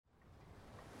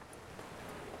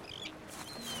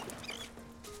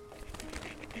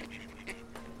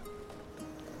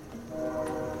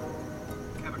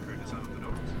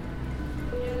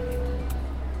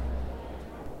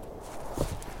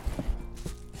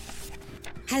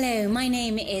Hello, my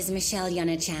name is Michelle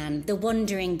Yana-chan, the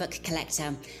Wandering Book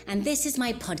Collector, and this is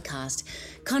my podcast,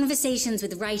 conversations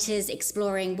with writers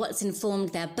exploring what's informed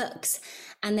their books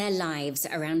and their lives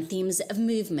around themes of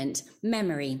movement,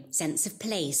 memory, sense of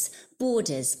place,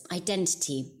 borders,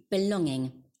 identity,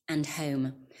 belonging, and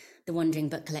home. The Wandering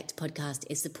Book Collector podcast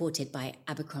is supported by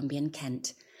Abercrombie &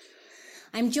 Kent.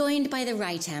 I'm joined by the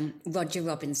writer, Roger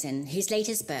Robinson, whose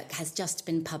latest book has just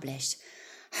been published.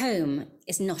 Home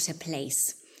is Not a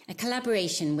Place, a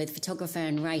collaboration with photographer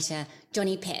and writer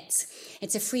Johnny Pitts.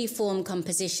 It's a free-form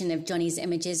composition of Johnny's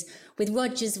images with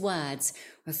Roger's words,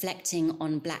 reflecting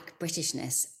on Black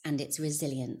Britishness and its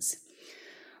resilience.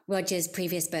 Roger's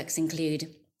previous books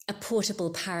include A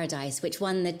Portable Paradise, which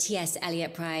won the T.S.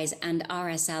 Eliot Prize and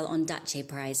RSL Ondaatje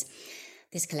Prize.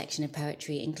 This collection of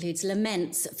poetry includes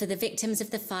laments for the victims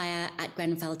of the fire at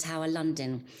Grenfell Tower,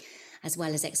 London, as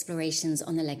well as explorations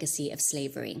on the legacy of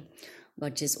slavery.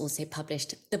 Roger's also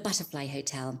published The Butterfly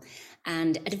Hotel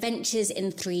and Adventures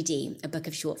in 3D, a book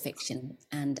of short fiction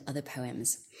and other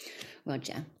poems.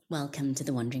 Roger, welcome to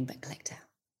The Wandering Book Collector.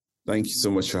 Thank you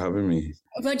so much for having me.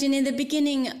 Roger, in the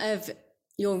beginning of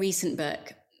your recent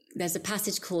book, there's a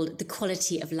passage called The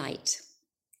Quality of Light.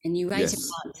 And you write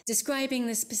about describing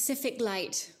the specific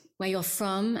light where you're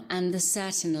from and the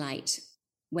certain light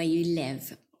where you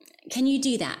live. Can you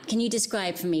do that? Can you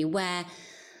describe for me where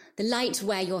the light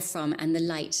where you're from and the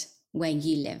light where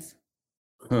you live?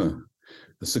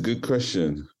 That's a good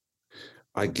question.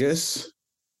 I guess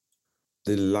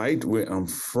the light where I'm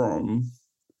from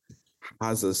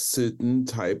has a certain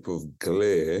type of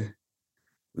glare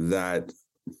that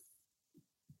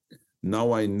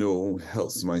now I know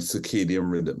helps my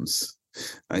circadian rhythms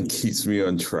and keeps me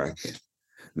on track.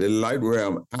 The light where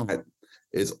I'm at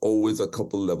is always a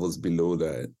couple levels below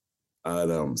that.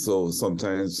 And so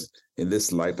sometimes in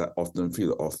this light, I often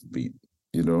feel offbeat,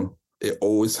 you know? It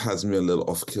always has me a little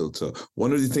off kilter.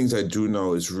 One of the things I do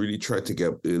now is really try to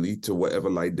get early to whatever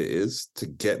light there is to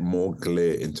get more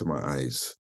glare into my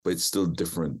eyes, but it's still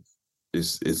different.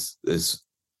 It's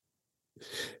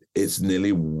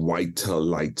nearly whiter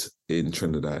light in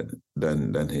Trinidad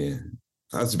than here.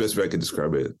 That's the best way I can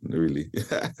describe it, really.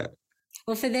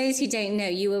 Well, for those who don't know,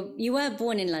 you were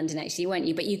born in London, actually, weren't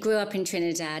you? But you grew up in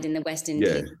Trinidad in the West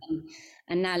Indies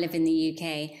and now live in the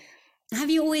UK. Have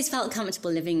you always felt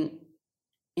comfortable living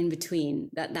in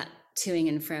between that toing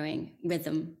and froing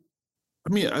rhythm?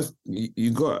 I mean,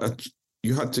 you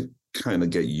had to kind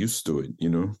of get used to it, you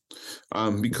know,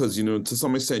 because, you know, to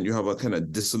some extent you have a kind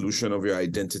of dissolution of your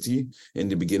identity in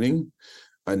the beginning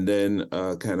and then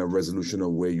a kind of resolution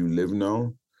of where you live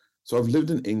now. So I've lived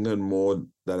in England more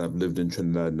than I've lived in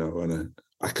Trinidad now. And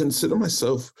I consider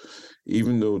myself,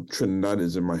 even though Trinidad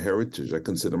is in my heritage, I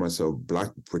consider myself Black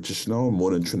British now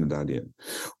more than Trinidadian.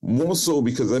 More so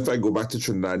because if I go back to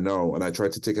Trinidad now and I try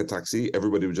to take a taxi,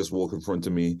 everybody would just walk in front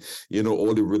of me. You know,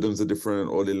 all the rhythms are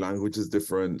different, all the language is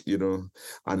different, you know.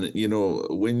 And, you know,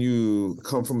 when you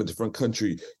come from a different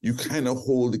country, you kind of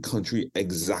hold the country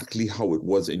exactly how it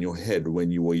was in your head when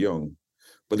you were young.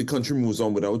 But the country moves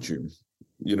on without you.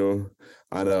 You know,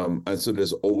 and so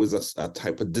there's always a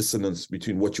type of dissonance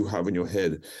between what you have in your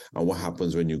head and what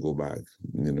happens when you go back,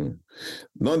 you know.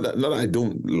 Not that I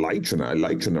don't like Trinidad. I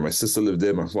like Trinidad. My sister lived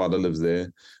there. My father lives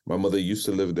there. My mother used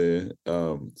to live there.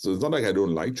 So it's not like I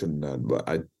don't like Trinidad, but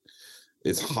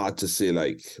it's hard to say,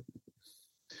 like,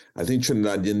 I think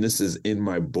Trinidadianness is in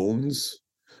my bones,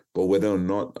 but whether or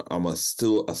not I'm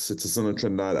still a citizen of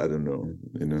Trinidad, I don't know,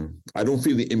 you know. I don't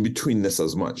feel the in-betweenness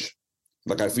as much.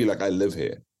 Like, I feel like I live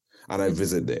here and I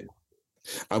visit there.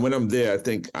 And when I'm there, I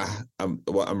think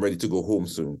I'm ready to go home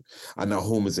soon. And now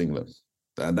home is England.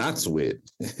 And that's weird,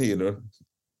 you know?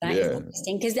 That is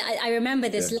interesting. Because I remember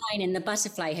this line in the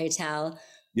Butterfly Hotel.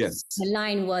 Yes. The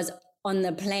line was, on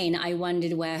the plane, I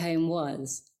wondered where home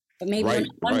was. But maybe right, I'm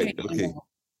not wondering okay. anymore.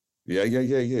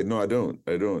 Yeah. No, I don't.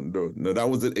 No, that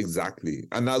was it exactly.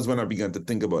 And that's when I began to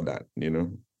think about that, you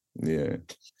know? Yeah.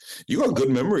 You got good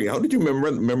memory. How did you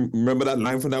remember that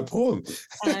line from that poem?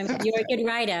 You're a good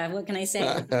writer. What can I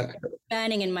say?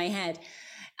 Burning in my head.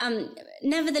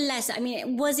 Nevertheless, I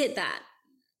mean, was it that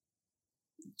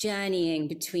journeying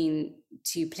between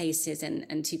two places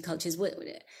and two cultures?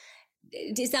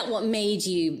 Is that what made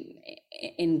you,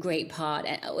 in great part,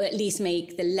 or at least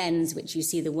make the lens which you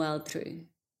see the world through?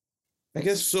 I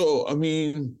guess so. I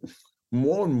mean,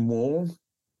 more and more,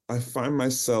 I find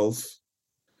myself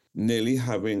nearly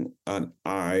having an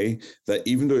eye that,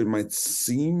 even though it might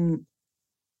seem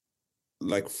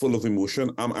like full of emotion,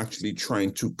 I'm actually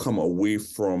trying to come away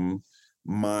from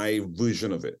my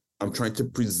version of it. I'm trying to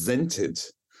present it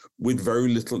with very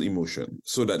little emotion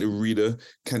so that the reader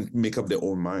can make up their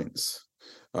own minds.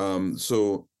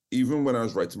 So even when I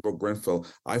was writing about Grenfell,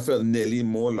 I felt nearly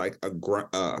more like a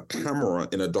camera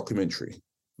in a documentary.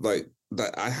 Like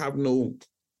that, I have no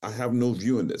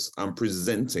view in this. I'm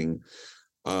presenting,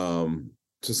 to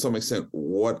some extent,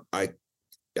 what I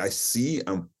see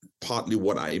and partly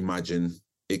what I imagine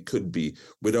it could be,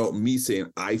 without me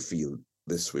saying I feel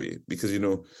this way. Because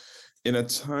in a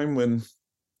time when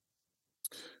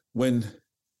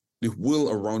the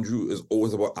world around you is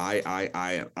always about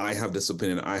and I have this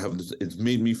opinion, I have this. It's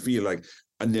made me feel like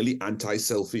a nearly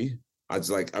anti-selfie.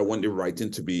 I want the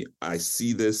writing to be, I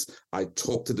see this, I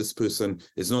talk to this person.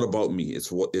 It's not about me.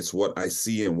 It's what I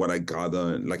see and what I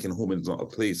gather. And like in Home Is Not a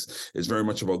Place, it's very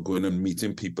much about going and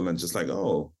meeting people and just like,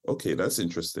 oh, okay, that's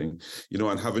interesting.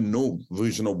 And having no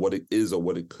vision of what it is or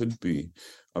what it could be.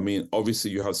 I mean,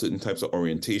 obviously you have certain types of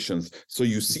orientations, so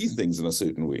you see things in a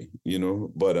certain way,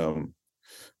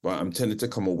 but I'm tending to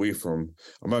come away from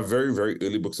my very, very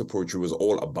early books of poetry was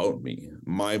all about me,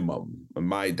 my mom, and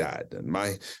my dad, and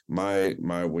my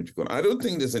what you call. I don't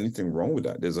think there's anything wrong with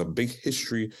that. There's a big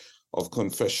history of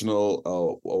confessional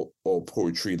or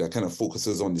poetry that kind of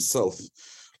focuses on the self,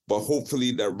 but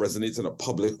hopefully that resonates in a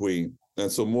public way.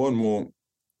 And so more and more,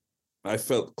 I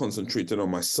felt concentrated on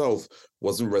myself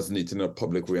wasn't resonating in a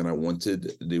public way, and I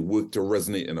wanted the work to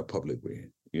resonate in a public way.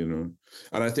 And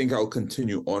I think I'll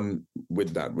continue on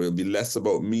with that. It'll be less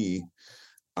about me,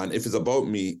 and if it's about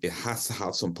me, it has to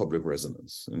have some public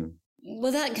resonance.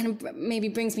 Well, that kind of maybe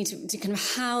brings me to kind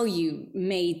of how you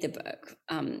made the book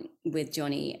with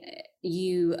Johnny.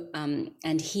 You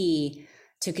and he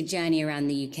took a journey around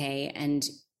the UK, and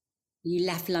you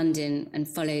left London and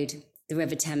followed the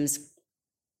River Thames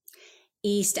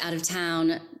east out of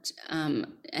town,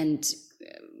 and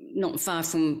not far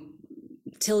from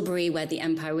Tilbury, where the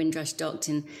Empire Windrush docked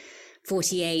in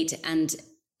 48, and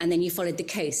then you followed the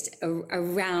coast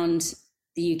around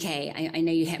the UK. I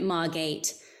know you hit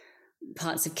Margate,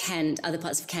 parts of Kent, other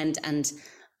parts of Kent, and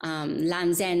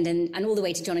Land's End, and all the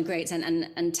way to John O'Groats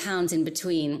and towns in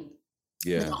between.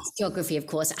 Yeah, that's geography, of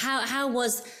course. How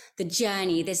was the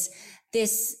journey? This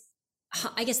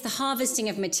I guess the harvesting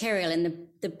of material and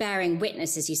the bearing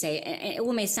witness, as you say, it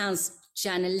almost sounds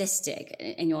journalistic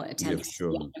in your attempt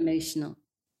to be emotional.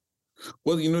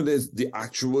 Well, there's the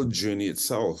actual journey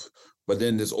itself, but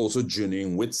then there's also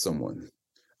journeying with someone.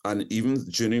 And even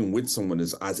journeying with someone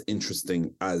is as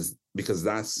interesting because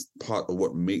that's part of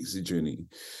what makes the journey.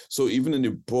 So even in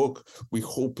the book, we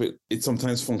hope it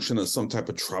sometimes functions as some type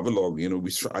of travelogue.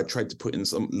 I tried to put in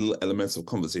some little elements of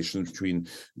conversation between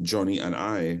Johnny and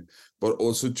I, but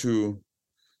also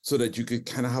so that you could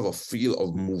kind of have a feel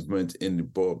of movement in the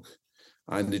book.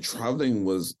 And the traveling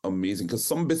was amazing because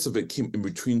some bits of it came in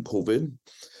between COVID.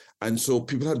 And so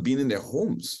people had been in their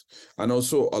homes. And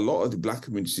also a lot of the Black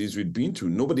communities we'd been to,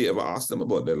 nobody ever asked them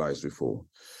about their lives before.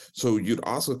 So you'd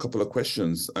ask a couple of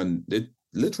questions, and it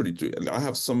literally, I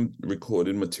have some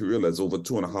recorded material that's over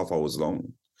 2.5 hours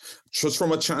long, just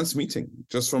from a chance meeting,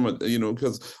 because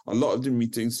a lot of the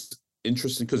meetings,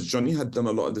 interesting, because Johnny had done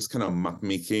a lot of this kind of map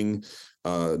making,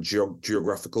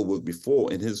 geographical work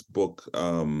before in his book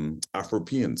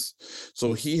Afropeans.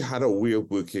 So he had a way of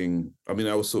working. I mean,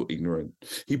 I was so ignorant.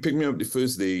 He picked me up the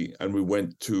first day and we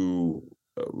went to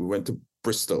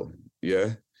Bristol.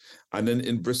 Yeah. And then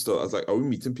in Bristol, I was like, are we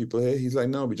meeting people here? He's like,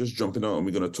 no, we're just jumping out and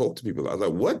we're going to talk to people. I was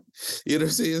like, what? You know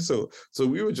what I'm saying? So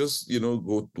we were just,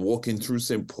 go walking through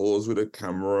St. Paul's with a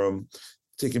camera,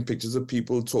 taking pictures of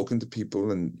people, talking to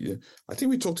people. And I think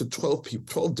we talked to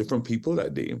 12 different people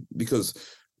that day, because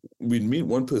we'd meet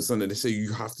one person and they say,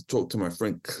 you have to talk to my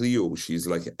friend Cleo. She's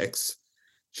like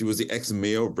she was the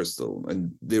ex-mayor of Bristol.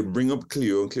 And they bring up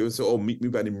Cleo, and Cleo would say, oh, meet me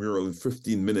by the mural in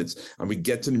 15 minutes. And we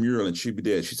get to the mural and she'd be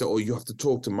there. She said, oh, you have to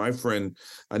talk to my friend.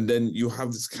 And then you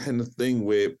have this kind of thing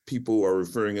where people are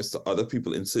referring us to other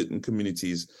people in certain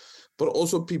communities, but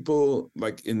also people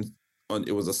like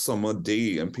it was a summer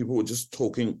day and people were just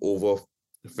talking over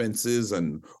fences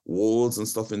and walls and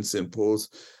stuff in St. Paul's.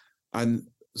 And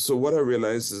so what I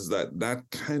realized is that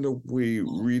kind of way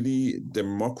really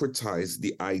democratized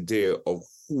the idea of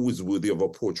who is worthy of a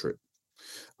portrait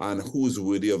and who is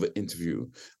worthy of an interview.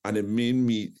 And it made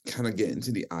me kind of get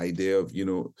into the idea of,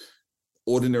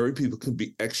 ordinary people can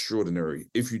be extraordinary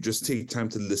if you just take time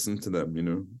to listen to them,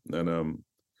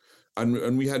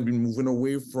 and we had been moving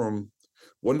away from.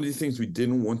 One of the things we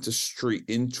didn't want to stray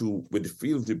into with the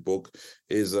feel of the book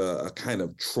is a kind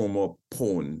of trauma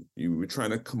porn. You were trying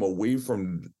to come away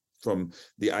from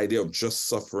the idea of just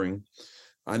suffering.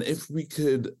 And if we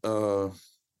could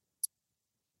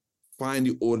find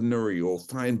the ordinary or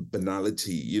find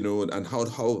banality, and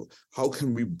how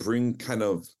can we bring kind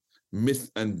of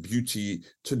myth and beauty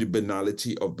to the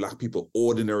banality of Black people,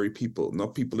 ordinary people,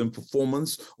 not people in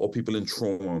performance or people in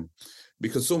trauma.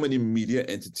 Because so many media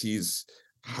entities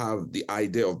have the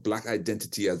idea of Black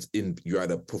identity as in you're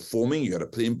either performing, you're either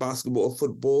playing basketball or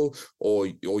football, or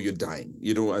you're dying,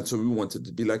 and so we wanted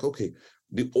to be like, okay,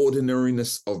 the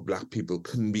ordinariness of Black people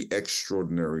can be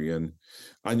extraordinary. And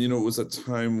it was a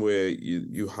time where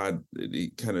you had the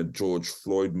kind of George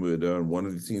Floyd murder, and one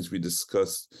of the things we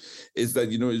discussed is that,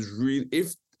 it's really,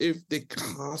 if they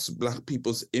cast Black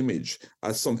people's image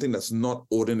as something that's not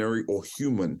ordinary or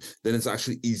human, then it's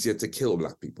actually easier to kill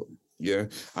Black people. Yeah.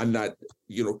 And that,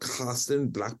 casting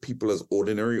Black people as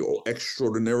ordinary or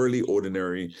extraordinarily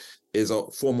ordinary is a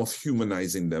form of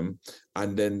humanizing them.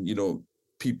 And then,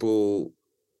 people,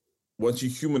 once you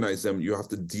humanize them, you have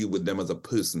to deal with them as a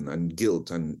person, and guilt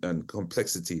and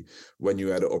complexity when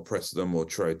you either oppress them or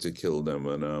try to kill them.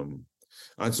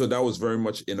 And so that was very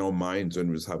much in our minds when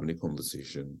we was having a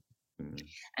conversation.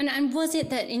 And was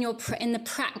it that in the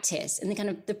practice, in the kind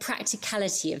of the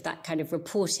practicality of that kind of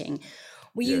reporting,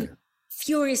 were you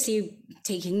furiously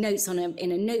taking notes in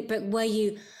a notebook? Were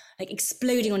you like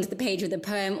exploding onto the page with a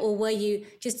poem, or were you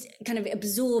just kind of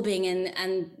absorbing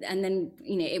and then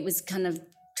it was kind of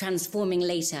transforming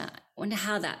later? I wonder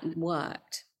how that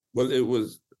worked. Well, it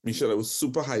was, Michelle, it was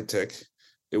super high tech.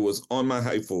 It was on my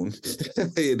iPhone.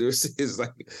 It's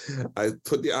like I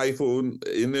put the iPhone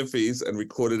in their face and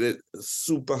recorded it,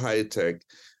 super high tech.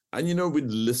 And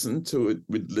we'd listen to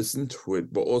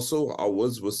it, but also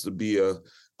ours was to be a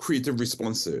creative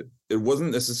response to it. It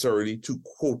wasn't necessarily to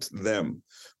quote them,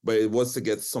 but it was to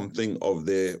get something of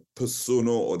their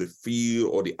persona or the feel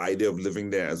or the idea of living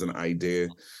there as an idea.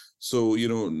 So,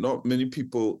 not many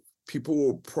people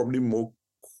were probably more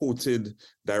quoted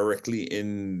directly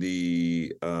in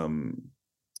the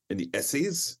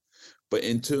essays, but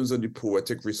in terms of the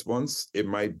poetic response, it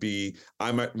might be,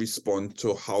 I might respond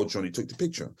to how Johnny took the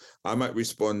picture. I might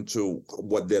respond to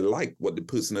what they're like, what the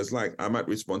person is like. I might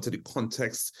respond to the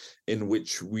context in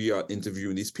which we are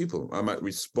interviewing these people. I might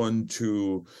respond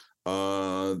to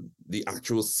the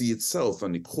actual sea itself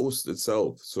and the coast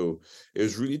itself. So it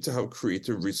was really to have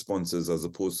creative responses as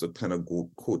opposed to kind of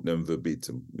quote them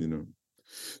verbatim,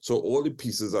 So all the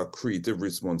pieces are creative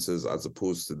responses as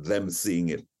opposed to them seeing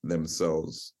it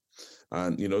themselves.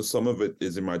 And some of it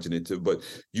is imaginative, but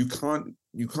we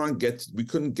couldn't get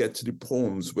to the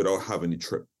poems without having the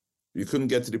trip. You couldn't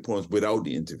get to the poems without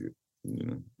the interview.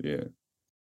 Yeah.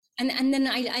 And then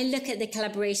I look at the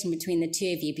collaboration between the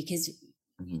two of you, because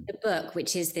the book,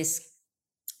 which is this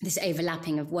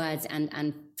overlapping of words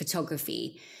and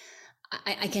photography,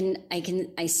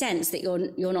 I sense that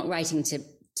you're not writing to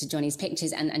Johnny's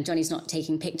pictures, and Johnny's not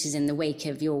taking pictures in the wake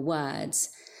of your words.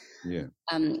 Yeah.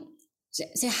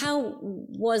 So how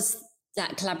was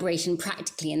that collaboration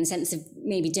practically, in the sense of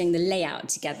maybe doing the layout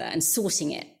together and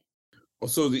sorting it?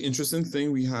 So the interesting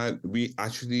thing, we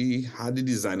actually had the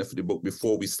designer for the book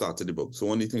before we started the book. So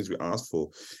one of the things we asked for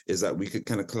is that we could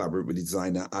kind of collaborate with the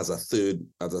designer as a third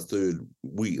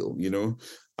wheel,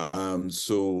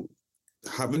 So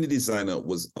having the designer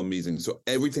was amazing. So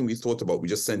everything we thought about, we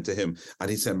just sent to him, and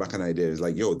he sent back an idea. It's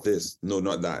like, yo, this, no,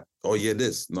 not that. Oh yeah,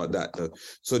 this, not that.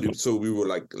 So we were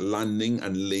like landing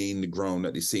and laying the ground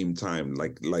at the same time,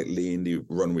 like laying the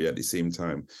runway at the same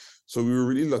time. So we were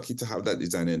really lucky to have that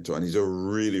designer into, and he's a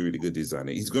really, really good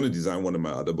designer. He's going to design one of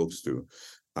my other books too.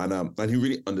 And he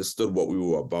really understood what we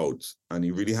were about, and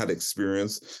he really had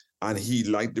experience, and he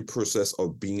liked the process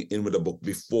of being in with a book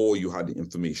before you had the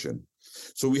information.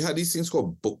 So we had these things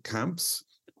called book camps,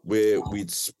 where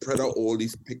we'd spread out all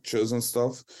these pictures and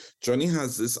stuff. Johnny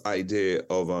has this idea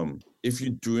of if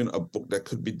you're doing a book that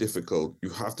could be difficult, you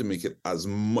have to make it as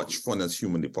much fun as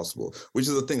humanly possible, which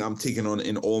is a thing I'm taking on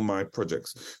in all my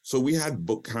projects. So we had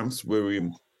book camps where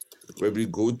we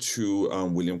go to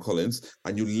William Collins,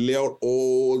 and you lay out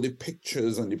all the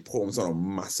pictures and the poems on a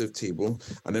massive table.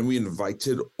 And then we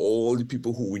invited all the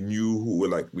people who we knew, who were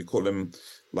like, we call them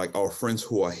like our friends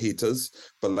who are haters,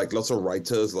 but like lots of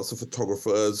writers, lots of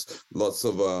photographers, lots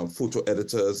of photo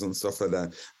editors and stuff like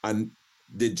that. And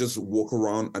they just walk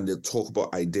around and they talk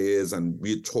about ideas, and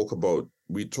we talk about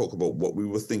what we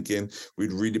were thinking.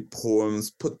 We'd read the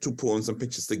poems, put two poems and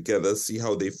pictures together, see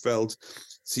how they felt,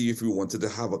 see if we wanted to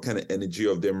have a kind of energy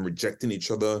of them rejecting each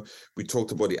other. We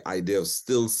talked about the idea of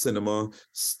still cinema,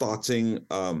 starting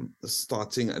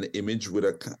an image with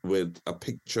a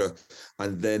picture,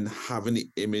 and then having the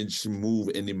image move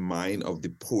in the mind of the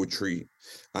poetry.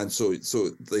 And so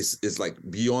this is like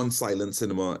beyond silent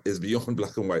cinema, is beyond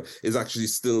black and white, is actually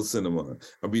still cinema.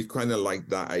 And we kind of like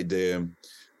that idea.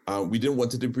 We didn't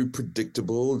want it to be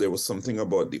predictable. There was something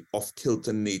about the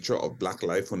off-kilter nature of Black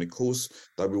life on the coast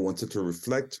that we wanted to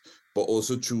reflect, but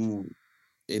also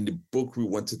in the book, we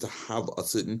wanted to have a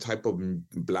certain type of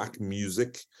Black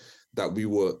music that we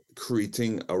were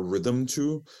creating a rhythm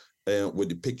to, with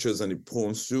the pictures and the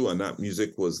poems too. And that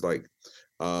music was like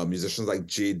musicians like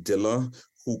Jay Dilla,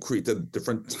 who created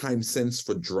different time sense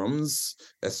for drums,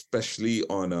 especially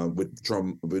on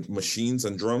with machines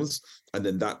and drums, and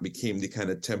then that became the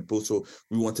kind of tempo. So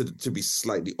we wanted it to be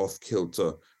slightly off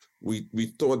kilter.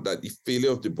 We thought that the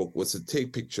failure of the book was to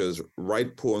take pictures,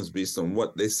 write poems based on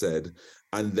what they said,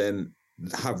 and then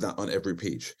have that on every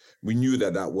page. We knew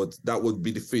that would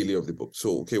be the failure of the book.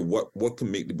 So okay, what can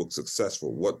make the book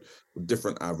successful? What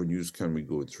different avenues can we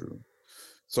go through?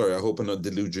 Sorry, I hope I'm not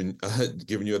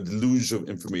giving you a deluge of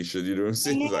information. You know what I'm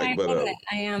saying?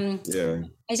 Yeah.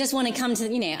 I just want to come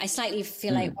to, I slightly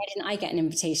feel like, why didn't I get an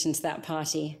invitation to that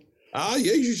party? Yeah,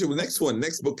 you should. Next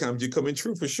book camp, you're coming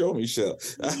through for sure, Michelle.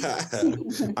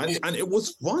 and it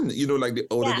was fun, like the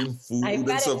ordering food and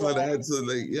stuff like that. So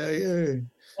yeah.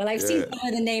 Well, I've seen some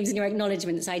of the names in your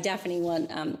acknowledgements. So I definitely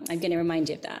want. I'm going to remind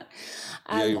you of that.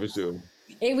 For sure.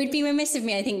 It would be remiss of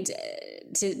me, I think,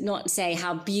 to not say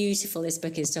how beautiful this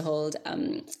book is to hold.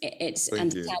 It's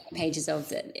and to count the pages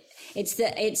of it.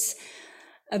 It's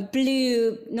a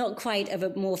blue, not quite of a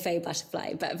morpho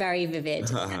butterfly, but very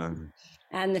vivid.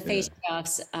 And the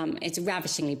photographs, it's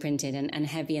ravishingly printed and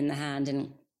heavy in the hand.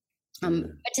 And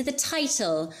but to the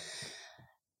title,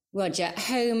 Roger,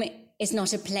 home is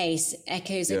not a place,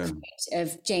 echoes a quote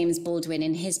of James Baldwin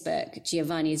in his book,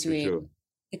 Giovanni's Room. Sure.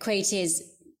 The quote is,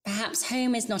 perhaps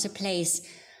home is not a place,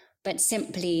 but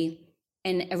simply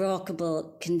an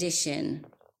irrevocable condition.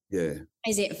 Yeah.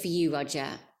 Is it for you, Roger,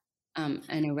 an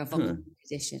irrevocable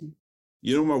condition?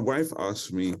 My wife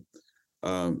asked me,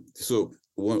 so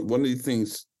one of the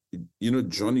things,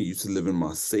 Johnny used to live in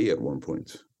Marseille at one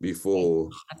point before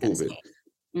COVID.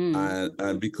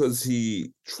 And because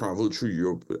he traveled through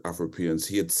Europe with Afro-Europeans,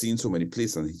 he had seen so many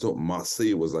places, and he thought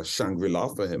Marseille was a Shangri-La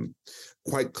for him,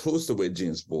 quite close to where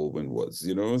James Baldwin was,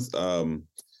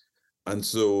 and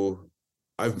so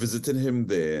I visited him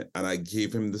there, and I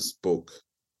gave him this book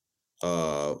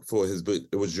for his birthday.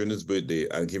 It was during his birthday.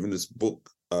 I gave him this book,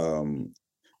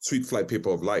 Sweet Fly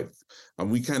Paper of Life,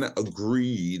 and we kind of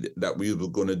agreed that we were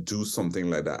going to do something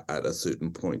like that at a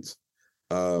certain point.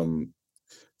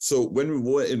 So when we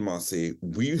were in Marseille,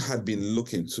 we had been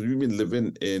looking. So we've been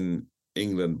living in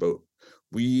England, but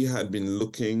we had been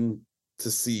looking to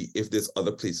see if there's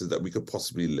other places that we could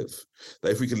possibly live.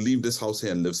 Like if we could leave this house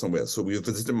here and live somewhere. So we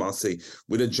visited Marseille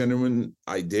with a genuine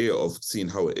idea of seeing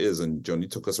how it is. And Johnny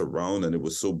took us around, and it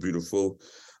was so beautiful.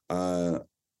 And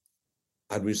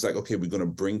we was like, okay, we're going to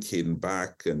bring Caden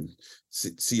back and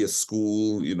see a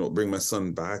school, bring my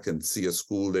son back and see a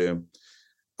school there.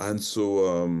 And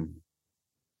so,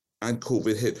 and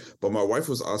COVID hit. But my wife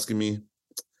was asking me,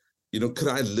 could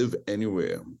I live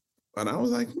anywhere? And I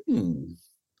was like,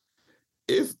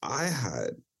 if I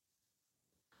had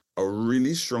a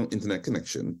really strong internet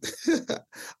connection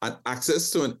and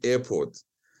access to an airport,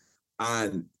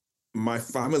 and my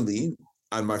family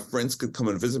and my friends could come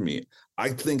and visit me, I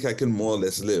think I can more or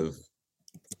less live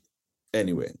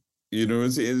anywhere. You know what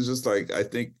I'm saying? It's just like, I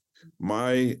think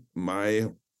my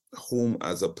home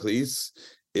as a place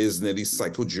is nearly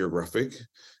psychogeographic,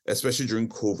 especially during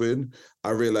COVID.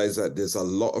 I realized that there's a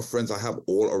lot of friends I have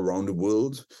all around the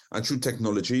world, and through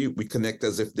technology, we connect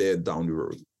as if they're down the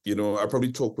road. I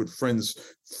probably talk with friends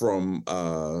from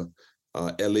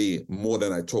LA more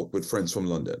than I talk with friends from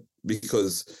London,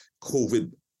 because COVID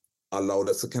allowed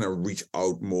us to kind of reach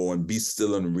out more and be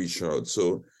still and reach out.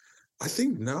 So I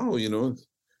think now,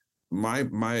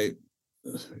 my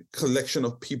collection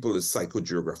of people is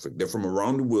psychogeographic. They're from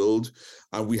around the world,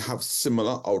 and we have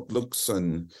similar outlooks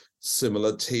and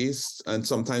similar tastes. And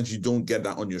sometimes you don't get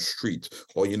that on your street,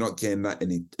 or you're not getting that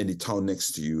in the town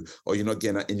next to you, or you're not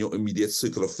getting that in your immediate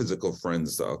circle of physical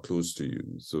friends that are close to you.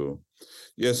 So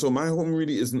so my home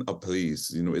really isn't a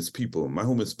place, it's people. My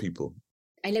home is people.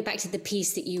 I look back to the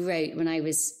piece that you wrote when I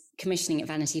was commissioning at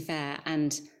Vanity Fair,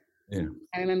 and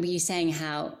I remember you saying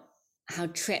how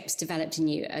trips developed in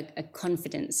you a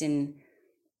confidence in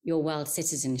your world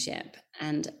citizenship.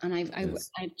 And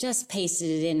I've just pasted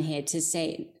it in here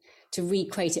to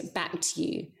re-quote it back to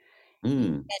you.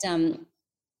 That,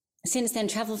 since then,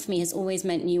 travel for me has always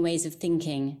meant new ways of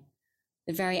thinking.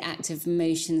 The very act of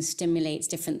motion stimulates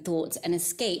different thoughts, and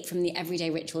escape from the everyday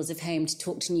rituals of home to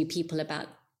talk to new people about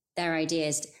their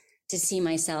ideas, to see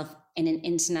myself in an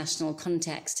international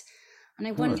context. And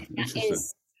I wonder if that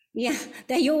is... Yeah,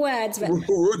 they're your words.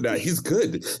 But he's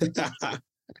good. But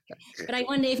I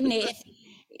wonder if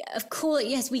Of course,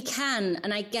 yes, we can.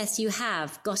 And I guess you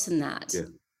have gotten that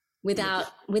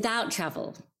without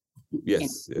travel.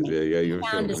 Yes. You're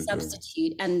found sure. a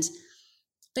substitute.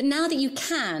 But now that you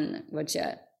can,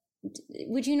 Roger,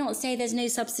 would you not say there's no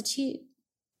substitute?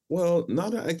 Well, now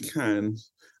that I can,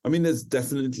 I mean, there's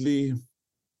definitely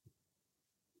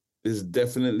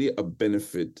a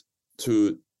benefit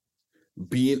to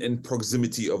being in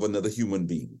proximity of another human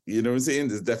being. You know what I'm saying?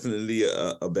 There's definitely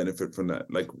a benefit from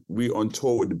that. Like, we're on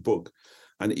tour with the book,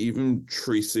 and even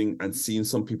tracing and seeing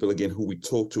some people again who we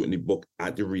talked to in the book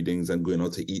at the readings and going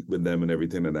out to eat with them and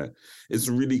everything like that. It's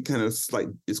really kind of like,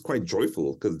 it's quite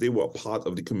joyful because they were a part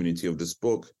of the community of this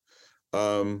book.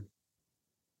 I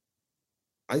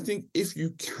think if you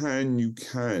can, you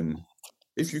can.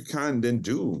 If you can, then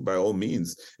do, by all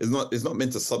means. It's not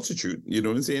meant to substitute, you know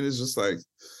what I'm saying? It's just like,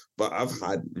 but I've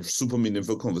had super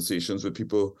meaningful conversations with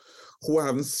people who I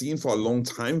haven't seen for a long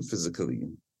time physically.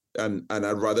 And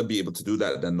I'd rather be able to do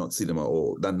that than not see them at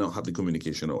all, than not have the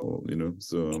communication at all, you know?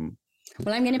 So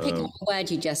well, I'm going to pick up a word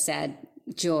you just said,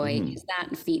 joy, because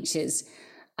that features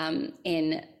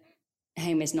in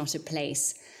Home is Not a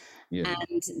Place. Yeah.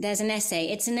 And there's an essay,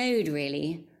 it's an ode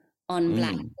really, on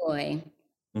Black joy.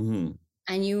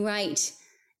 And you write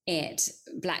it,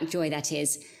 Black joy, that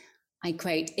is, I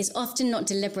quote, is often not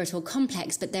deliberate or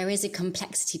complex, but there is a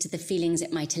complexity to the feelings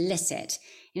it might elicit.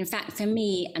 In fact, for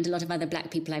me and a lot of other Black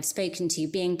people I've spoken to,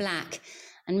 being Black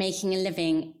and making a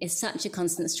living is such a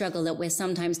constant struggle that we're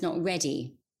sometimes not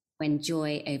ready when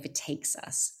joy overtakes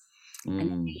us.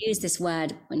 And you use this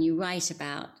word when you write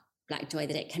about Black joy,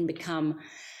 that it can become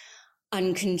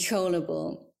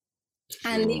uncontrollable.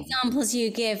 Sure. And the examples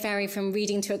you give vary from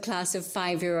reading to a class of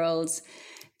 5-year-olds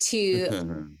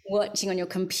to watching on your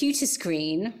computer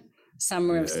screen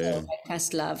Summer of Soul by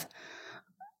Questlove.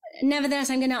 Nevertheless,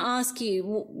 I'm going to ask you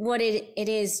what it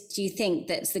is, do you think,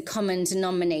 that's the common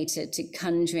denominator to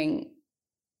conjuring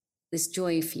this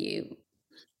joy for you?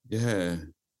 Yeah.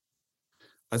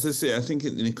 As I say, I think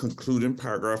in the concluding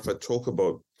paragraph, I talk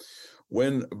about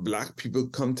when Black people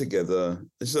come together.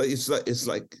 It's like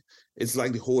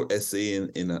the whole essay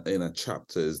in a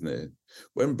chapter, isn't it?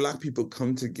 When Black people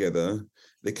come together,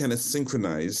 they kind of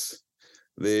synchronize.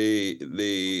 They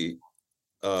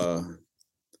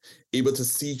able to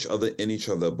see each other in each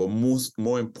other, but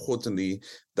more importantly,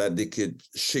 that they could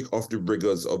shake off the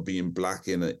rigors of being Black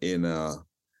in a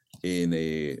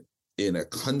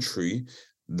country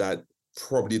that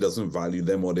probably doesn't value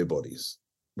them or their bodies.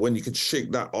 When you could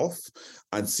shake that off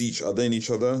and see each other in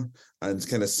each other and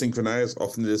kind of synchronize,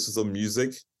 often this is some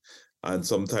music and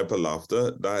some type of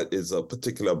laughter, that is a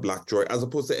particular Black joy, as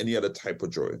opposed to any other type of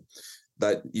joy.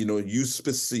 That, you know, you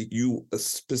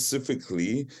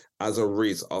specifically as a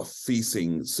race are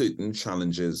facing certain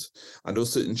challenges, and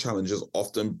those certain challenges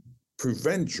often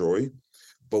prevent joy.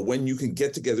 But when you can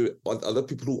get together with other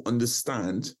people who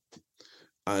understand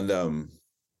and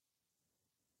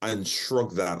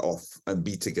shrug that off and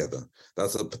be together,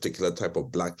 that's a particular type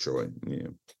of Black joy.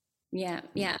 Yeah.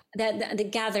 The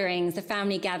gatherings, the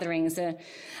family gatherings,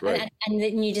 right. and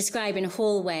then you describe in a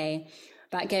hallway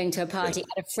about going to a party at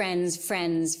a friend's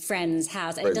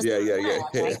house. Right. It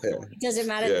doesn't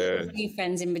matter that there's a few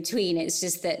friends in between. It's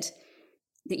just that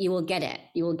you will get it.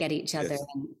 You will get each other.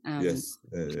 Yes.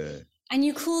 And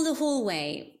you call the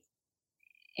hallway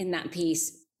in that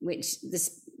piece, which the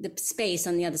space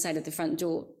on the other side of the front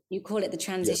door, you call it the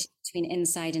transition between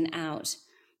inside and out.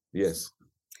 Yes.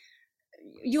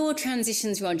 Your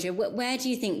transitions, Roger, where do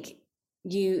you think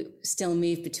you still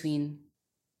move between?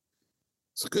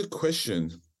 It's a good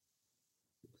question.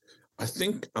 I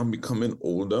think I'm becoming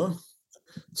older,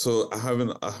 so I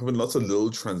having lots of little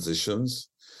transitions.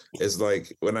 It's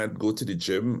like when I go to the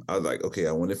gym, I was like, okay,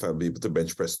 I wonder if I'll be able to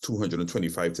bench press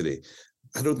 225 today.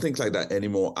 I don't think like that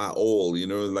anymore at all. You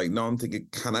know, like now I'm thinking,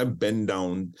 can I bend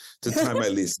down to tie my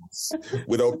laces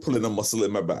without pulling a muscle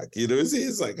in my back? You know,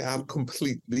 it's like I have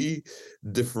completely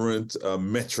different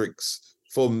metrics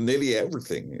for nearly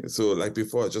everything. So like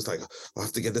before, I was just like, I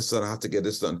have to get this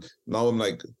done. Now I'm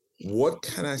like, what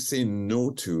can I say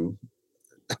no to,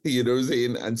 you know what I'm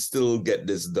saying, and still get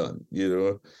this done, you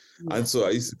know? Yeah. And so I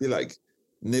used to be like,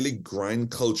 nearly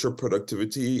grind culture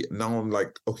productivity. Now I'm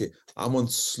like, okay, I'm on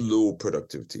slow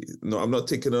productivity. No, I'm not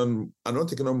taking on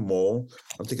more,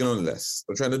 I'm taking on less.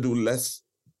 I'm trying to do less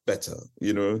better,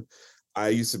 you know? I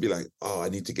used to be like, oh, I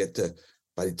need to get to,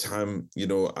 by the time, you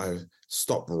know, I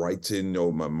stop writing,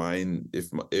 or my mind,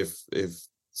 if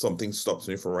something stops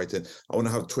me from writing, I want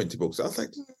to have 20 books. I was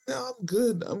like, no, I'm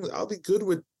good. I'll be good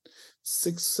with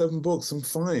 6-7 books. I'm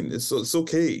fine. It's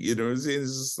okay. You know what I'm saying?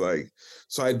 It's just like,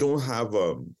 so I don't have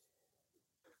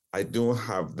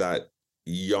that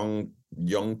young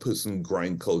young person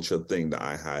grind culture thing that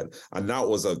I had, and that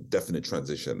was a definite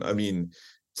transition. I mean,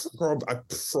 I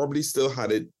probably still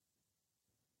had it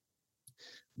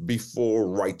before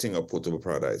writing A Portable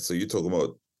Paradise. So you're talking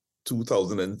about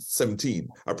 2017.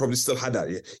 I probably still had that.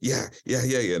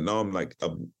 Yeah. Now I'm like,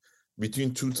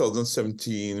 between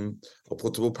 2017, A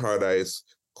Portable Paradise,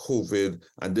 COVID,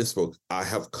 and this book, I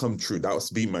have come true.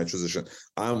 That's been my transition.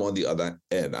 I'm on the other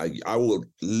end. I will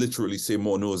literally say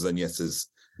more no's than yeses,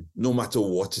 no matter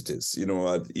what it is. You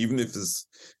know, even if it's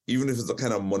a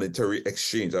kind of monetary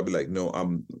exchange, I'll be like, no,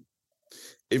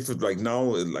 if it's like now,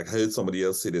 like I heard somebody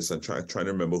else say this and trying to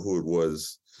remember who it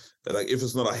was. Like, if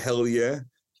it's not a hell yeah,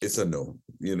 it's a no.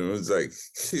 You know,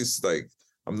 it's like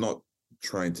I'm not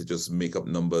trying to just make up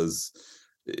numbers.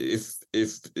 If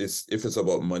it's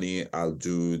about money, I'll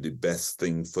do the best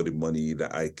thing for the money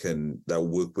that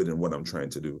work within what I'm trying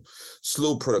to do.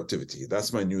 Slow productivity.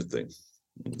 That's my new thing.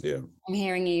 Yeah. I'm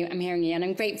hearing you, and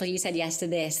I'm grateful you said yes to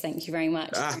this. Thank you very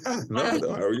much. No,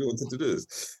 I really wanted to do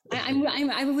this.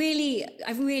 I've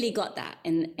really got that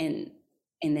in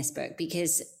this book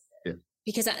because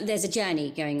there's a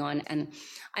journey going on, and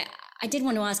I did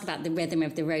want to ask about the rhythm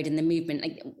of the road and the movement.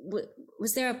 Like,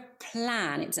 was there a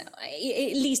plan? It's at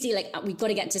least like, we've got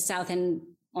to get to Southend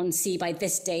on Sea by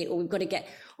this date, or we've got to get,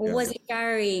 or was it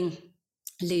very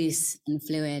loose and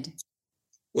fluid?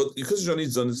 Well, because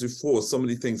Johnny's done this before, some of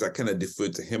the things I kind of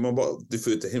deferred to him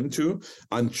too.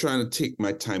 I'm trying to take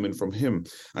my time in from him,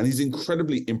 and he's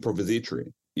incredibly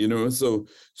improvisatory. You know, so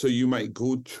you might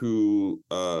go to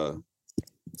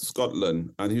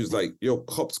Scotland, and he was like, "Yo,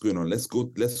 COP's going on. Let's go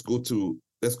to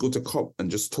COP and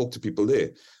just talk to people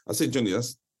there." I said, "Johnny,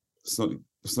 that's not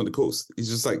the coast." He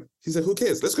said, "Who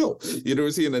cares? Let's go." You know what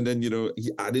I'm saying? And then, you know,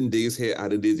 he adding days here,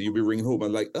 adding days, and you'll be ringing home.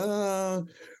 I'm like,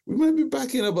 we might be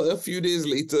back in about a few days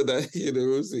later. That, you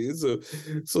know what I'm saying?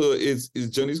 So it's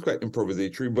Johnny's quite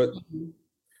improvisatory,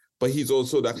 but he's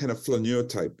also that kind of flaneur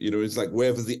type. You know, it's like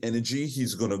wherever the energy,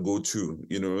 he's gonna go to.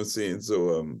 You know what I'm saying?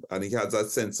 So and he has that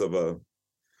sense of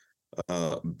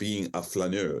being a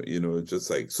flaneur. You know, just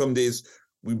like some days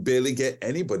we barely get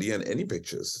anybody and any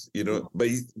pictures, you know, but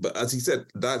as he said,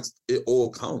 it all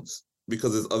counts,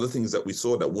 because there's other things that we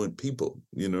saw that weren't people,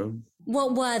 you know.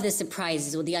 What were the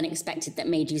surprises or the unexpected that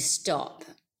made you stop,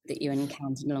 that you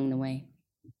encountered along the way?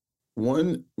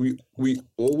 One, we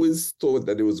always thought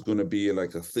that it was going to be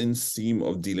like a thin seam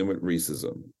of dealing with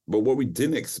racism, but what we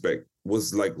didn't expect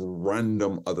was like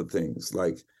random other things.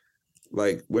 Like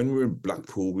when we were in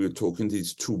Blackpool, we were talking to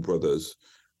these two brothers,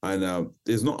 and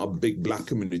there's not a big Black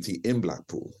community in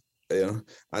Blackpool, you know?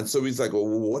 And so he's like, well,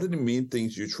 what are the main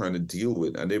things you're trying to deal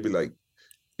with? And they'd be like,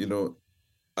 you know,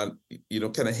 and, you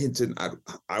know,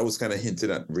 I was kind of hinting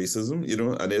at racism, you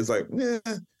know? And it's like, yeah,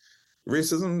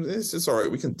 racism, it's just all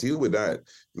right. We can deal with that.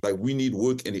 Like, we need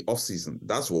work in the off season.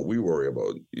 That's what we worry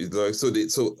about. Like,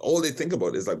 so all they think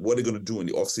about is like, what are they going to do in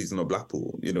the off season of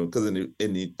Blackpool, you know? Because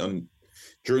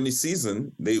during the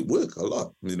season, they work a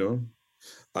lot, you know?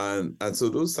 And so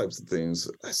those types of things.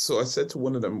 So I said to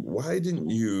one of them, why don't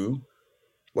you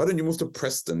move to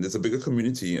Preston? There's a bigger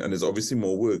community and there's obviously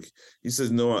more work. He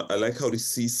says, no, I like how the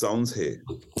sea sounds here.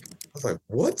 I was like,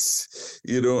 what?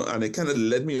 You know, and it kind of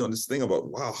led me on this thing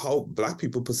about, wow, how Black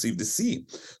people perceive the sea.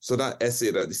 So that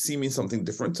essay, that the sea means something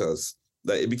different to us,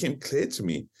 that it became clear to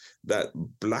me that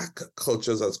Black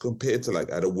cultures, as compared to like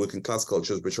other working class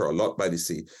cultures, which are a lot by the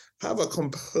sea, have a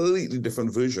completely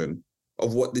different version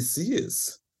of what the sea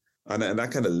is. And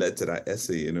that kind of led to that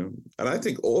essay, you know. And I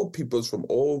think all peoples from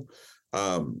all,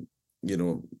 you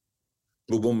know,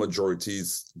 global majority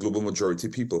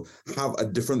people have a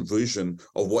different version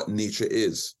of what nature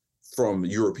is from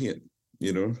European,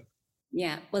 you know.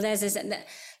 Yeah, well, there's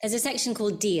a section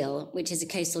called Deal, which is a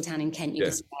coastal town in Kent you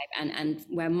describe, and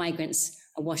where migrants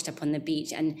are washed up on the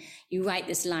beach. And you write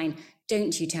this line: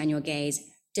 "Don't you turn your gaze,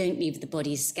 don't leave the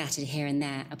bodies scattered here and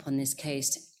there upon this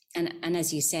coast." And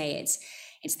as you say,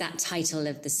 it's that title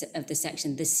of the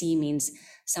section, "The Sea Means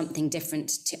Something Different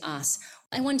to Us."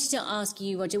 I wanted to ask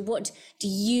you, Roger, what do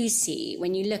you see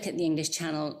when you look at the English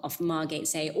Channel off Margate,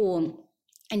 say, or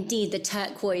indeed the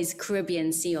turquoise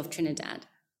Caribbean Sea off Trinidad?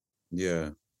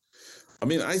 Yeah. I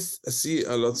mean, I see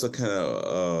a lots of kind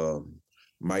of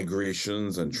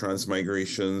migrations and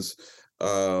transmigrations.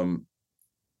 You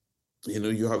know,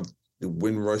 you have the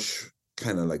Windrush,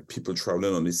 kind of like people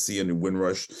traveling on the sea and the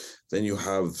Windrush. Then you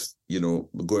have, you know,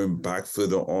 going back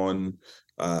further on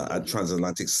at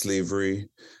transatlantic slavery.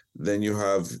 Then you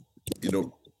have, you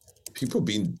know, people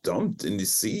being dumped in the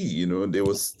sea. You know, there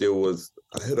was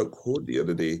I heard a quote the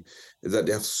other day, is that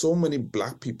they have so many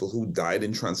Black people who died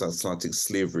in transatlantic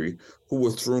slavery who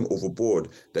were thrown overboard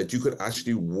that you could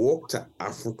actually walk to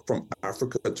Africa, from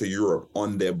Africa to Europe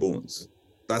on their bones.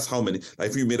 That's how many.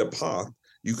 Like if you made a path,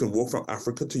 you can walk from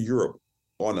Africa to Europe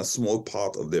on a small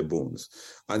part of their bones.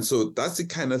 And so that's the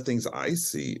kind of things I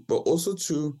see. But also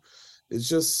too, it's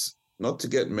just not to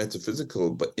get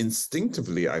metaphysical, but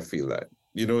instinctively I feel that.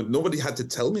 Nobody had to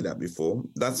tell me that before.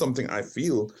 That's something I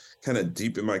feel kind of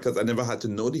deep in my, because I never had to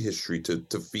know the history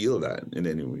to feel that in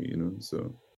any way,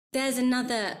 so. There's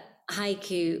another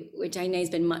haiku, which I know has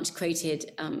been much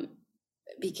quoted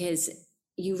because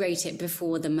you wrote it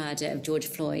before the murder of George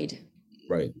Floyd.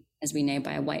 Right. As we know,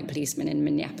 by a white policeman in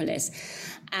Minneapolis.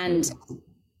 And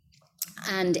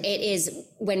it is,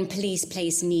 when police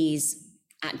place knees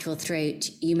at your throat,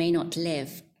 you may not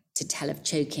live to tell of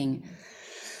choking.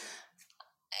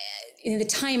 The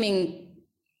timing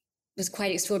was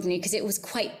quite extraordinary because it was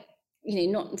quite,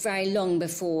 not very long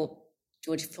before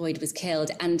George Floyd was killed.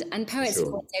 And poets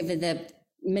over the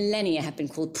millennia have been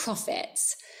called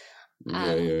prophets.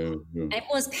 It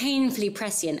was painfully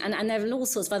prescient. And there are all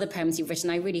sorts of other poems you've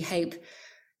written I really hope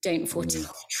don't foretell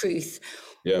the truth.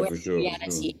 Yeah, for sure.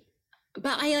 Reality.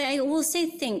 But I also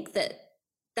think that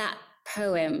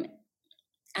poem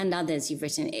and others you've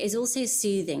written is also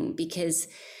soothing because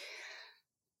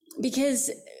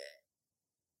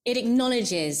it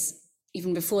acknowledges,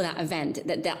 even before that event,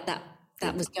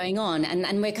 that was going on,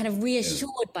 and we're kind of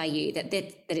reassured by you that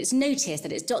it's noticed,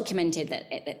 that it's documented, that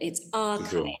it's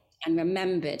archived and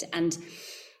remembered, and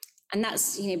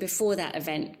that's before that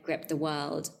event gripped the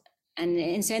world,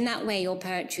 and so in that way your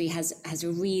poetry has a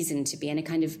reason to be, and a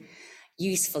kind of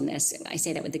usefulness. I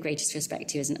say that with the greatest respect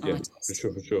to you as an artist.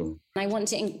 For sure. I want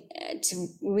to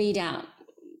read out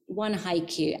one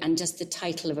haiku and just the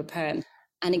title of a poem.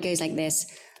 And it goes like this.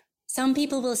 Some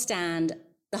people will stand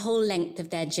the whole length of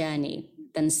their journey,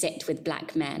 then sit with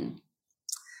black men.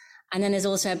 And then there's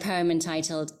also a poem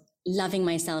entitled, Loving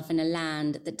Myself in a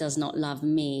Land That Does Not Love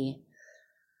Me.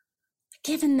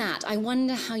 Given that, I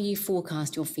wonder how you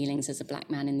forecast your feelings as a black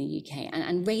man in the UK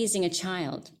and raising a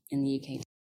child in the UK.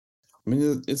 I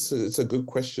mean, it's a good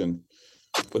question,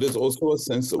 but there's also a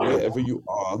sense that wherever you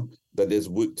are, that there's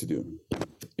work to do,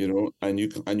 and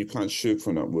you can't shirk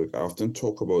from that work. I often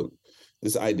talk about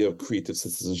this idea of creative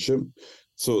citizenship.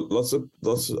 So lots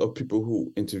of people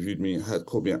who interviewed me had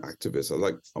called me an activist.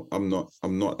 I'm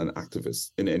not an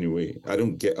activist in any way. I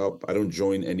don't get up. I don't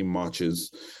join any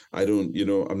marches. I'm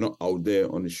not out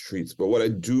there on the streets. But what I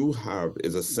do have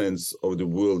is a sense of the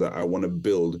world that I want to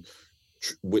build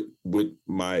with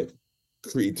my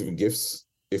creative gifts,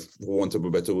 if for want of a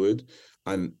better word,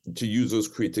 and to use those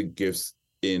creative gifts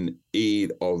in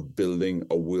aid of building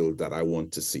a world that I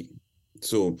want to see.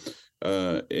 So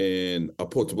in A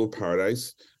Portable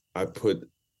Paradise, I put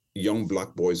young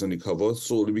black boys on the cover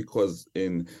solely because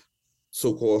in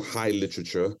so-called high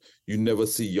literature, you never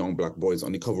see young black boys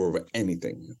on the cover of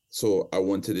anything. So I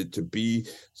wanted it to be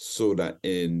so that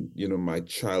my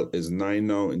child is 9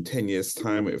 now, in 10 years'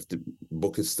 time, if the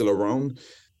book is still around,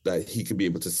 that he could be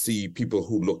able to see people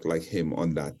who look like him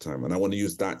on that time. And I want to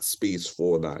use that space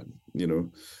for that,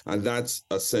 and that's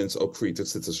a sense of creative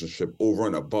citizenship over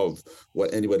and above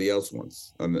what anybody else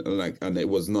wants. And it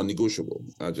was non-negotiable.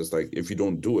 I just if you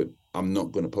don't do it, I'm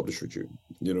not going to publish with you,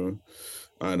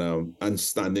 and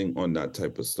standing on that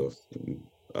type of stuff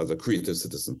as a creative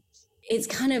citizen. It's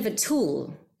kind of a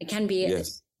tool. It can be a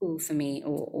tool for me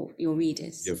or your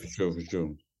readers. Yeah, for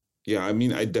sure. Yeah, I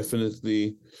mean, I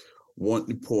definitely want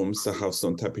the poems to have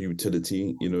some type of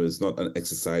utility. It's not an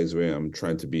exercise where I'm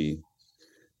trying to be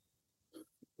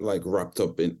wrapped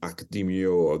up in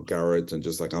academia or garret and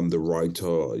just I'm the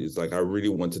writer. It's I really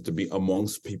want it to be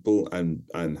amongst people and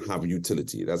have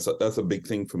utility. That's a big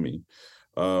thing for me.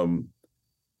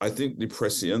 I think the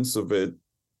prescience of it,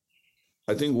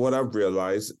 I think what I've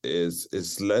realized is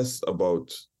it's less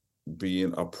about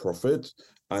being a prophet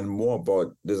and more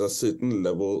about there's a certain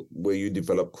level where you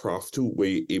develop craft to, where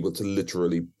you're able to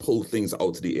literally pull things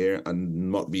out of the air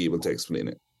and not be able to explain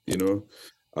it,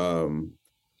 and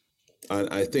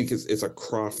I think it's a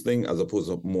craft thing as opposed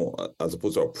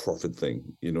to a prophet thing,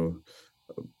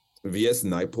 V.S.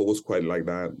 Naipaul was quite like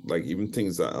that, even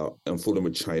things that are unfolding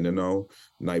with China now,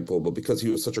 Naipaul, but because he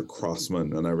was such a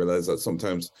craftsman, and I realized that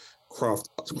sometimes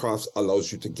crafts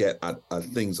allows you to get at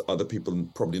things other people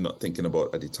probably not thinking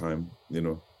about at the time,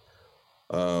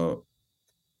 A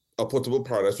Portable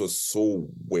Paradise was so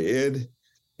weird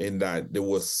in that there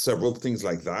were several things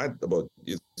like that about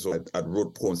it. So I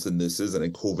wrote poems to nurses, and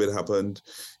then COVID happened,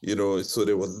 so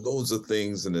there were loads of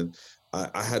things, and then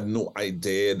I had no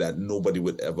idea that nobody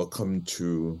would ever come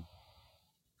to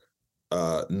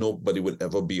nobody would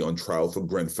ever be on trial for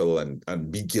Grenfell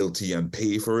and be guilty and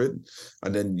pay for it.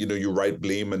 And then, you write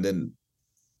blame, and then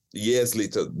years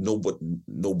later,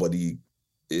 nobody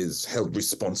is held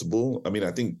responsible. I mean,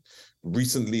 I think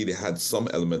recently they had some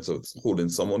elements of holding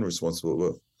someone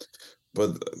responsible,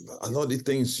 but a lot of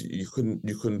things you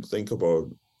couldn't think about.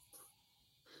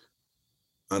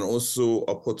 And also,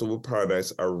 A Portable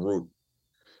Paradise, I wrote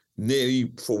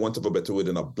nearly, for want of a better word,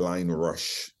 in a blind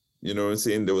rush. You know what I'm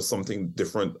saying? There was something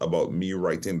different about me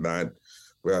writing that,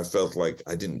 where I felt like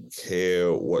I didn't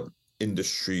care what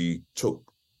industry took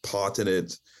part in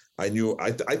it. I knew,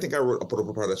 I think I wrote A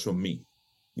Portable Paradise for me.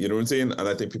 You know what I'm saying? And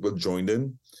I think people joined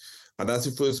in. And that's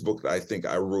the first book that I think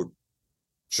I wrote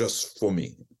just for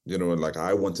me. Like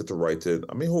I wanted to write it.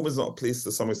 I mean, Home Is Not a Place,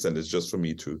 to some extent, is just for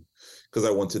me too. Because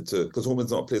Home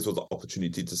Is Not a Place was an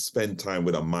opportunity to spend time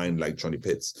with a mind like Johnny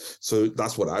Pitts. So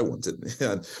that's what I wanted.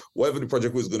 And whatever the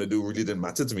project was going to do really didn't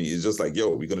matter to me. It's just like, yo,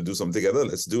 we're going to do something together.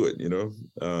 Let's do it,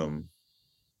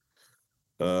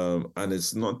 And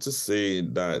it's not to say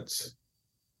that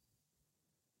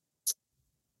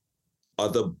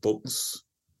other books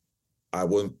I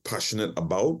wasn't passionate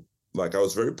about. Like, I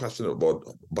was very passionate about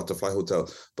Butterfly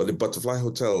Hotel, but the Butterfly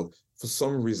Hotel, for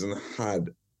some reason,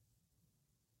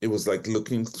 it was like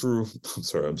looking through, I'm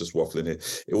sorry, I'm just waffling here.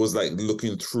 It was like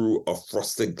looking through a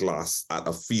frosted glass at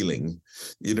a feeling,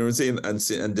 you know what I'm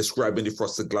saying? And describing the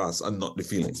frosted glass and not the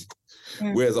feeling.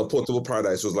 Yeah. Whereas A Portable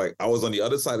Paradise was like, I was on the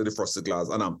other side of the frosted glass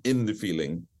and I'm in the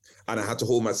feeling. And I had to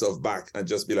hold myself back and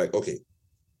just be like, okay,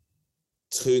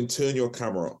 turn your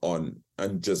camera on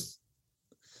and just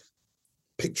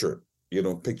picture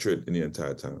it in the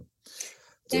entire time.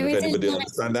 So if anybody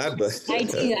understand that, but I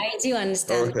do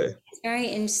understand. Okay. It's very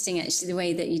interesting, actually, the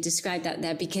way that you described that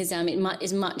there, because it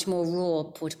is much more raw,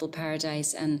 Portable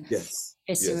Paradise, and visceral.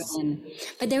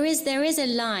 Yes. But there is a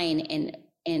line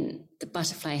in the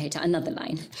Butterfly Hotel, another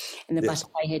line in the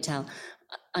Butterfly Hotel,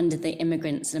 under the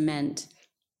Immigrants' Lament,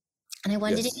 and I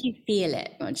wondered if you feel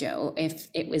it, Roger, or if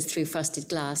it was through frosted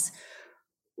glass,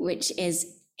 which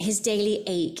is, his daily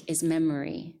ache is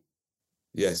memory.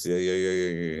 Yes,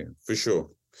 yeah, for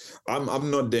sure. I'm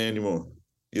not there anymore.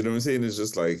 You know what I'm saying? It's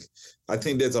just like, I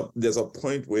think there's a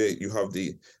point where you have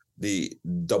the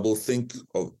double think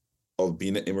of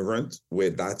being an immigrant,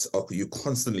 where you're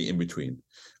constantly in between.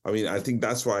 I mean, I think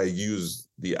that's why I use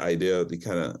the idea of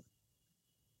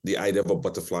a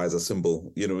butterfly as a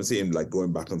symbol. You know what I'm saying? Like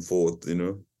going back and forth.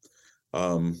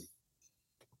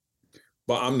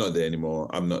 But I'm not there anymore.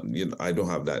 I'm not. I don't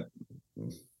have that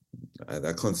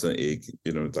constant ache.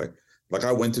 It's like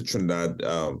I went to Trinidad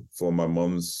for my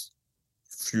mom's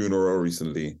funeral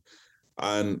recently,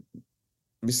 and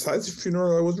besides the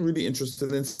funeral, I wasn't really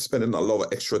interested in spending a lot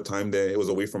of extra time there. It was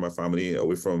away from my family,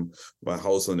 away from my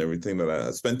house and everything. That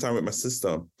I spent time with my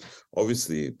sister,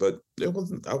 obviously, but I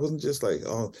wasn't just like,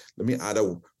 oh, let me add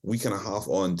a week and a half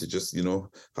on to just, have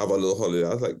a little holiday.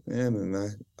 I was like,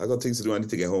 man, I got things to do. I need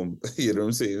to get home. You know what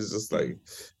I'm saying? It's just like.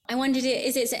 I wondered,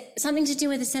 is it something to do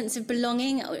with a sense of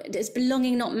belonging? Or does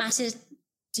belonging not matter?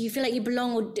 Do you feel like you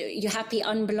belong, or you're happy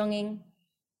unbelonging?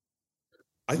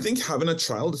 I think having a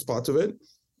child is part of it.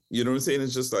 You know what I'm saying?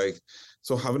 It's just like,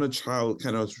 so having a child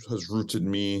kind of has rooted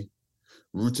me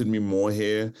more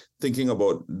here, thinking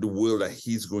about the world that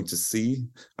he's going to see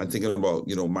and thinking about,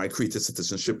 my creative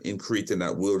citizenship in creating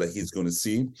that world that he's going to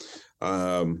see.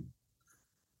 I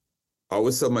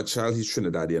always tell my child he's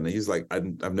Trinidadian, and he's like,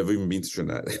 I've never even been to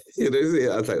Trinidad. I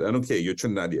was like, I don't care, you're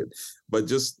Trinidadian, but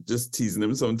just teasing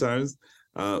him sometimes.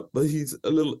 But he's a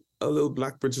little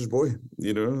Black British boy,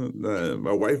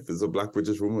 my wife is a Black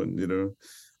British woman,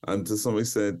 and to some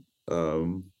extent,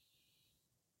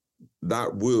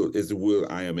 that world is the world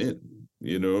I am in,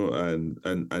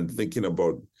 and thinking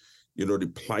about,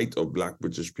 the plight of Black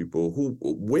British people, who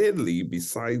weirdly,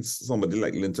 besides somebody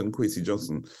like Linton Kwesi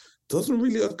Johnson, doesn't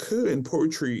really occur in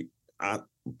poetry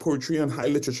and high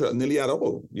literature nearly at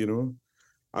all.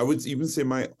 I would even say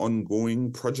my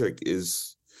ongoing project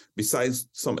is, besides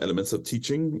some elements of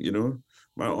teaching,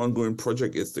 my ongoing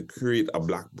project is to create a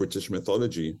Black British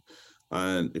mythology,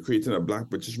 and creating a Black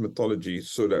British mythology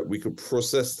so that we could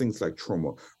process things like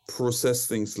trauma, process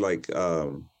things like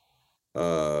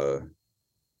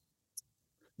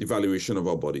evaluation of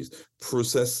our bodies,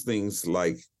 process things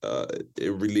like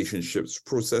relationships,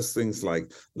 process things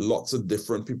like lots of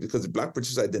different people, because the Black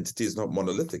British identity is not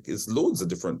monolithic. It's loads of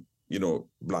different,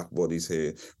 Black bodies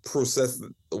here. Process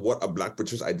what a Black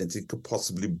British identity could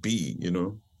possibly be,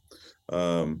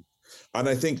 And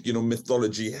I think,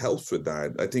 mythology helps with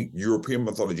that. I think European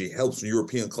mythology helps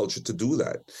European culture to do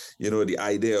that. The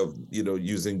idea of,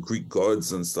 using Greek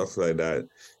gods and stuff like that,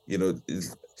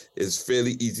 is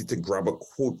fairly easy to grab a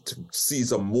quote to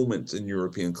seize a moment in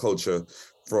European culture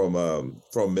from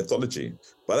mythology.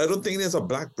 But I don't think there's a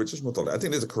Black British mythology. I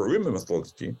think there's a Caribbean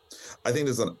mythology. I think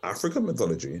there's an African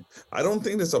mythology. I don't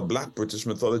think there's a Black British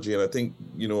mythology. And I think,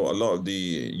 a lot of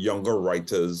the younger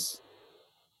writers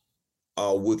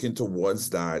are working towards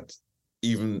that,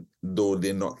 even though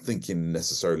they're not thinking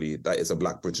necessarily that it's a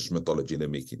Black British mythology they're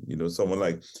making. Someone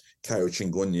like Kayo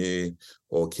Chingonye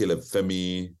or Caleb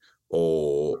Femi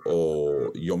or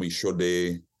Yomi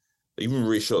Shode,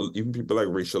 even people like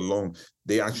Rachel Long,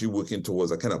 they actually working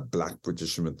towards a kind of Black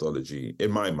British mythology,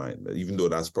 in my mind, even though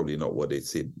that's probably not what they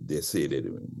say they're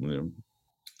doing.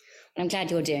 I'm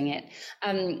glad you're doing it.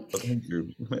 Thank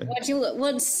you.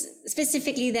 What's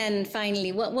specifically then,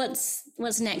 finally,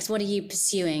 what's next? What are you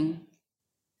pursuing?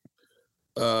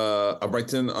 I'm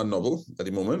writing a novel at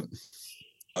the moment.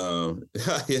 Wow,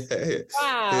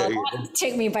 that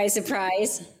took me by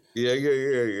surprise. Yeah.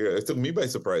 It took me by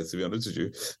surprise, to be honest with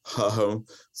you. So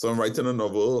I'm writing a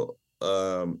novel,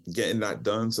 getting that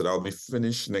done, so that'll be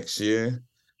finished next year.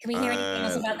 Can we hear anything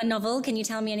else about the novel? Can you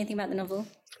tell me anything about the novel?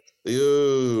 What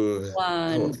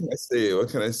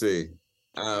can I say?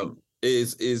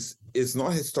 It's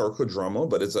not historical drama,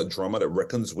 but it's a drama that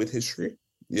reckons with history.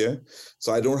 Yeah.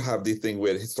 So I don't have the thing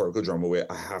where historical drama where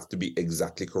I have to be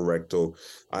exactly correct, or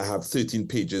I have 13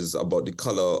 pages about the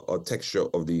color or texture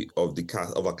of a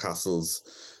castle's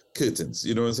curtains.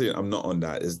 You know what I'm saying? I'm not on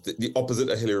that. It's the opposite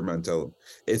of Hilary Mantel.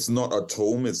 It's not a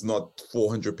tome. It's not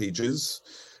 400 pages.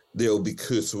 There'll be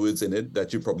curse words in it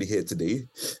that you probably hear today.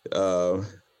 So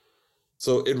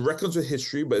it reckons with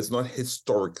history, but it's not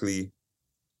historically.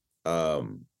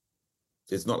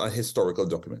 It's not a historical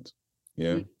document.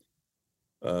 Yeah.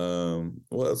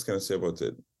 What else can I say about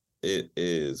it?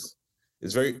 It's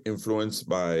very influenced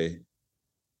by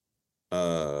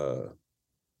kind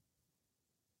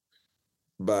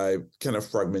of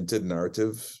fragmented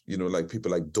narrative, like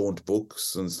people like Don't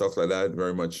Books and stuff like that,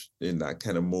 very much in that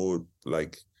kind of mode,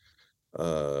 like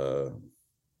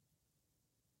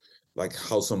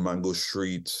House on Mango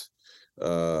Street,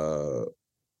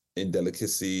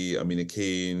 Indelicacy, Amina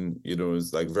Kane,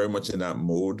 it's like very much in that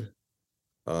mode.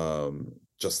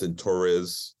 Justin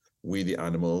Torres, We the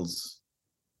Animals.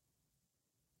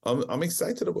 I'm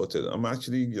excited about it. I'm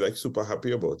actually super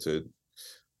happy about it.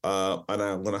 And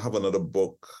I'm gonna have another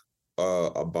book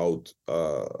about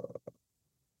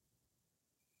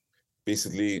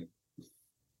basically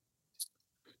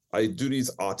I do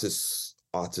these artist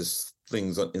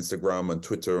things on Instagram and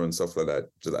Twitter and stuff like that.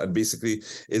 And basically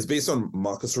it's based on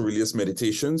Marcus Aurelius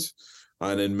meditations.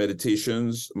 And in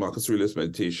Marcus Aurelius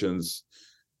meditations,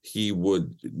 he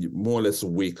would more or less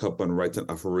wake up and write an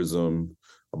aphorism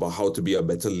about how to be a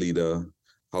better leader,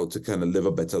 how to kind of live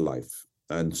a better life.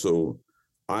 And so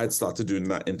I had started doing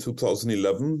that in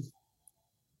 2011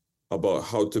 about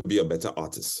how to be a better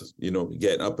artist,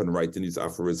 getting up and writing these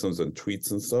aphorisms and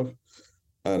tweets and stuff.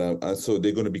 And so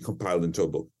they're going to be compiled into a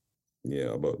book.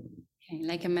 Yeah, about... Okay,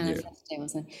 like a manifesto,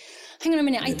 wasn't it? Hang on a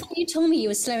minute. I thought you told me you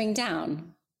were slowing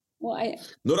down.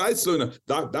 No, that's slowing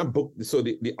down. That book, so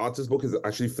the artist book is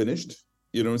actually finished.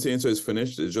 You know what I'm saying? So it's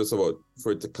finished. It's just about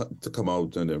for it to come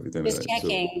out and everything. Just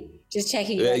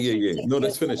checking. Yeah. No,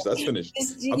 that's finished.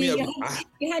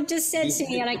 You had just said to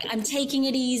me, like, I'm taking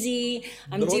it easy.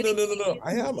 No.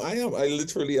 I am. I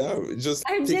literally am. I'm just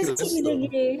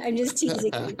teasing you. Just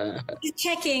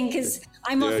checking, because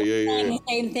I'm often saying the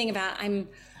same thing about I'm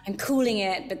cooling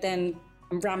it, but then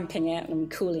I'm ramping it and I'm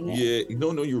cooling it. Yeah.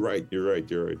 No, you're right.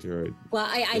 Well,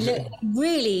 I look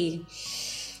really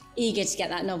eager to get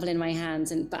that novel in my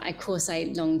hands, but of course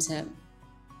I long to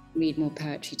read more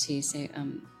poetry too. So,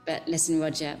 but listen,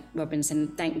 Roger Robinson,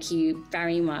 thank you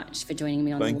very much for joining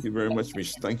me on. Thank you very much,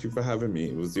 Mish. Thank you for having me.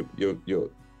 It was your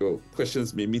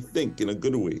questions made me think in a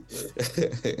good way.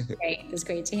 Great, it was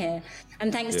great to hear.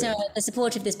 And thanks to the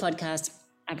support of this podcast,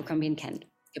 Abercrombie & Kent.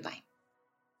 Goodbye.